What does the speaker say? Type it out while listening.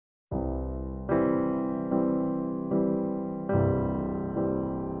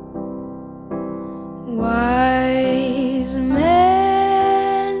Wise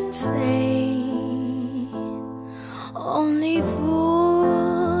men say only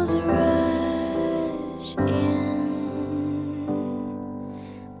fools rush in,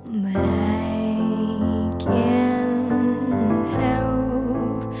 but I can't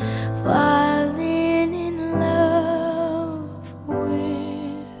help falling in love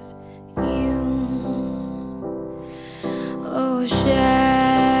with you. Oh,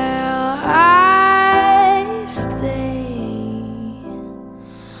 shall I stay?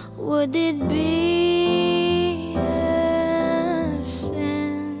 Would it be a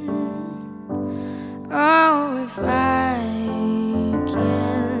sin? Oh, if I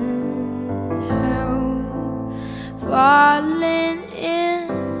can't help falling in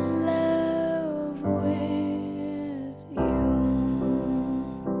love with you.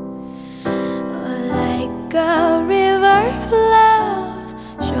 Like a river flows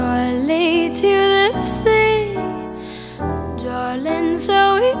surely to the sea, darling, so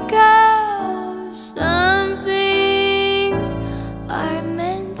it goes. Some things are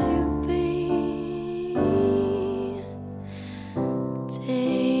meant to be.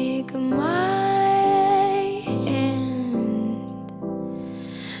 Take my hand,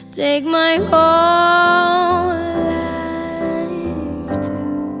 take my whole life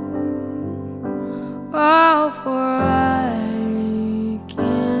too. Oh, for I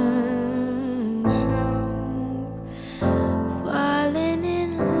can't help falling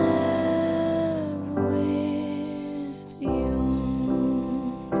in love with you.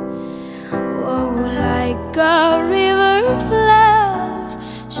 Oh, like a river flows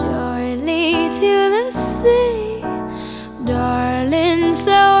surely to the sea, darling,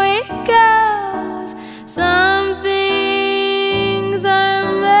 so it goes. Some things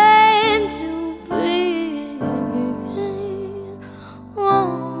are meant to be.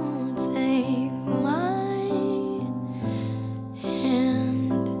 Won't take my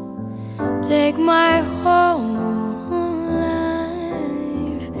hand, take my whole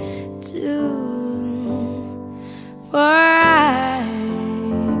life too, for I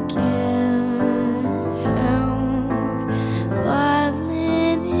can't help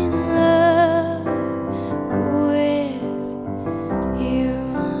falling in love with you.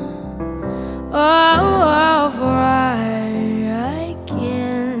 Oh, for I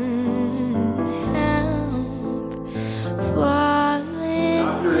can't help falling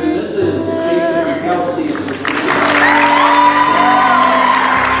Dr. in and Mrs. Kelsey.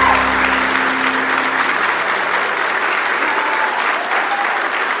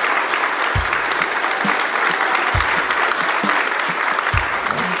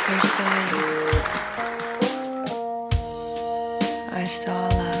 When I first saw you, I saw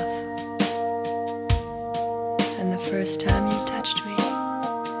love. And the first time you touched me,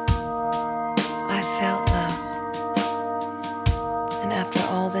 I felt love. And after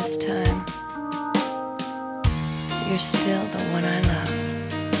all this time, you're still the one I love.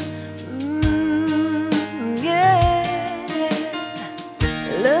 Yeah,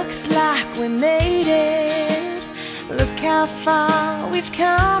 looks like we made it. Look how far we've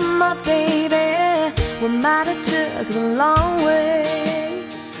come, my baby. We might have took the long way.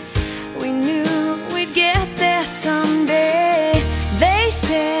 We knew we'd get there someday. They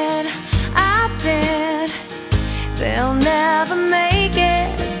said, I bet they'll never make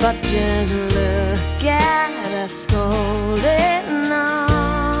it, but just look at us holding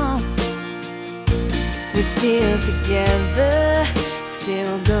on. We're still together,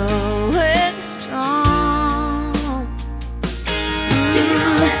 still going strong.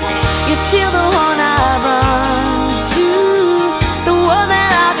 You're still the one I run to, the one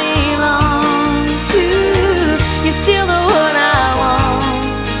that I belong to. You're still the one I want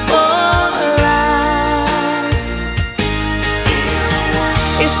for life.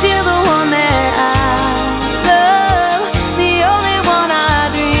 You're still the one that I love, the only one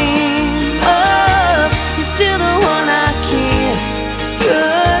I dream of. You're still the one I kiss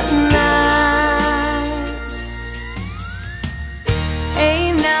goodnight.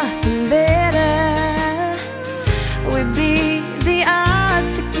 Ain't nothing better. We'd beat the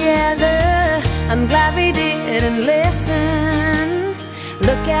odds together. I'm glad we didn't listen.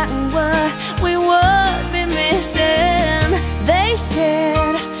 Look at what we would be missing. They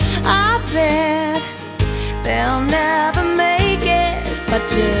said, I bet they'll never make it, but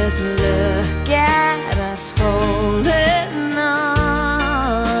just look at us holding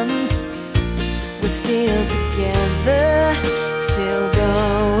on. We're still together, still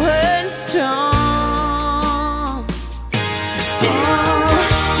going strong.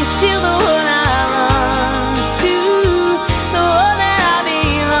 You're still the one I run to, the one that I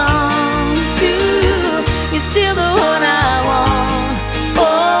belong to.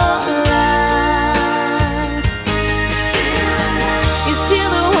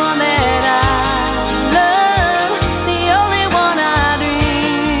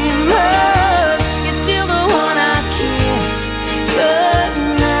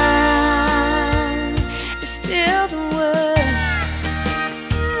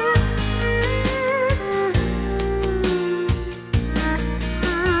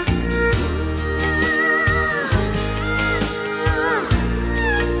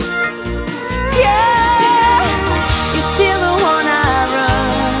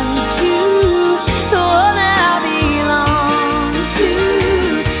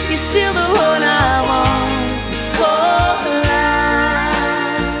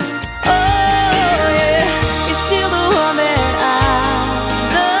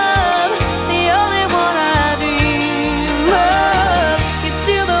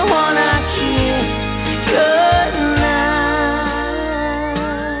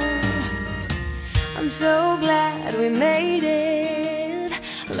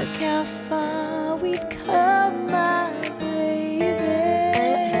 how far we've come, my baby.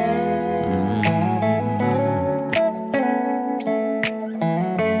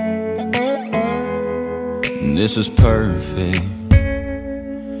 This is perfect.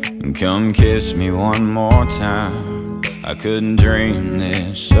 Come kiss me one more time. I couldn't dream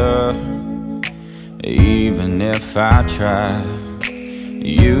this up, even if I tried.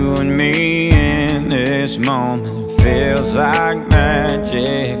 You and me in this moment feels like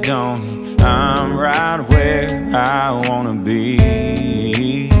magic, don't it? I'm right where I wanna be.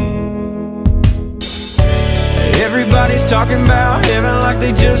 Everybody's talking about heaven like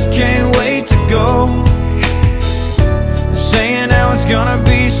they just can't wait to go, saying how it's gonna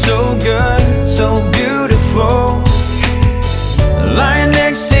be so good, so beautiful. Lying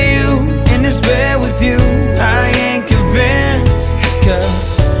next to you, in this bed with you, I ain't convinced.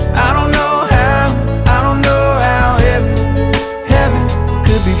 'Cause I don't know how heaven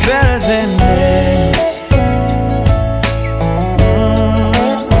could be better than this.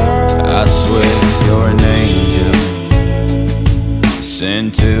 I swear you're an angel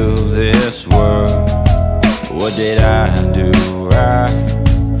sent to this world. What did I do right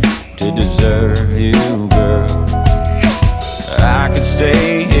to deserve you, girl? I could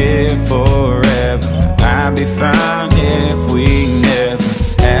stay here forever. I'd be fine if we never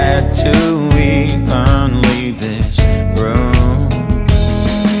had to even leave this room.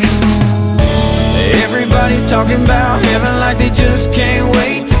 Everybody's talking about heaven like they just can't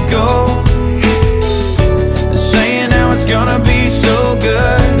wait to go,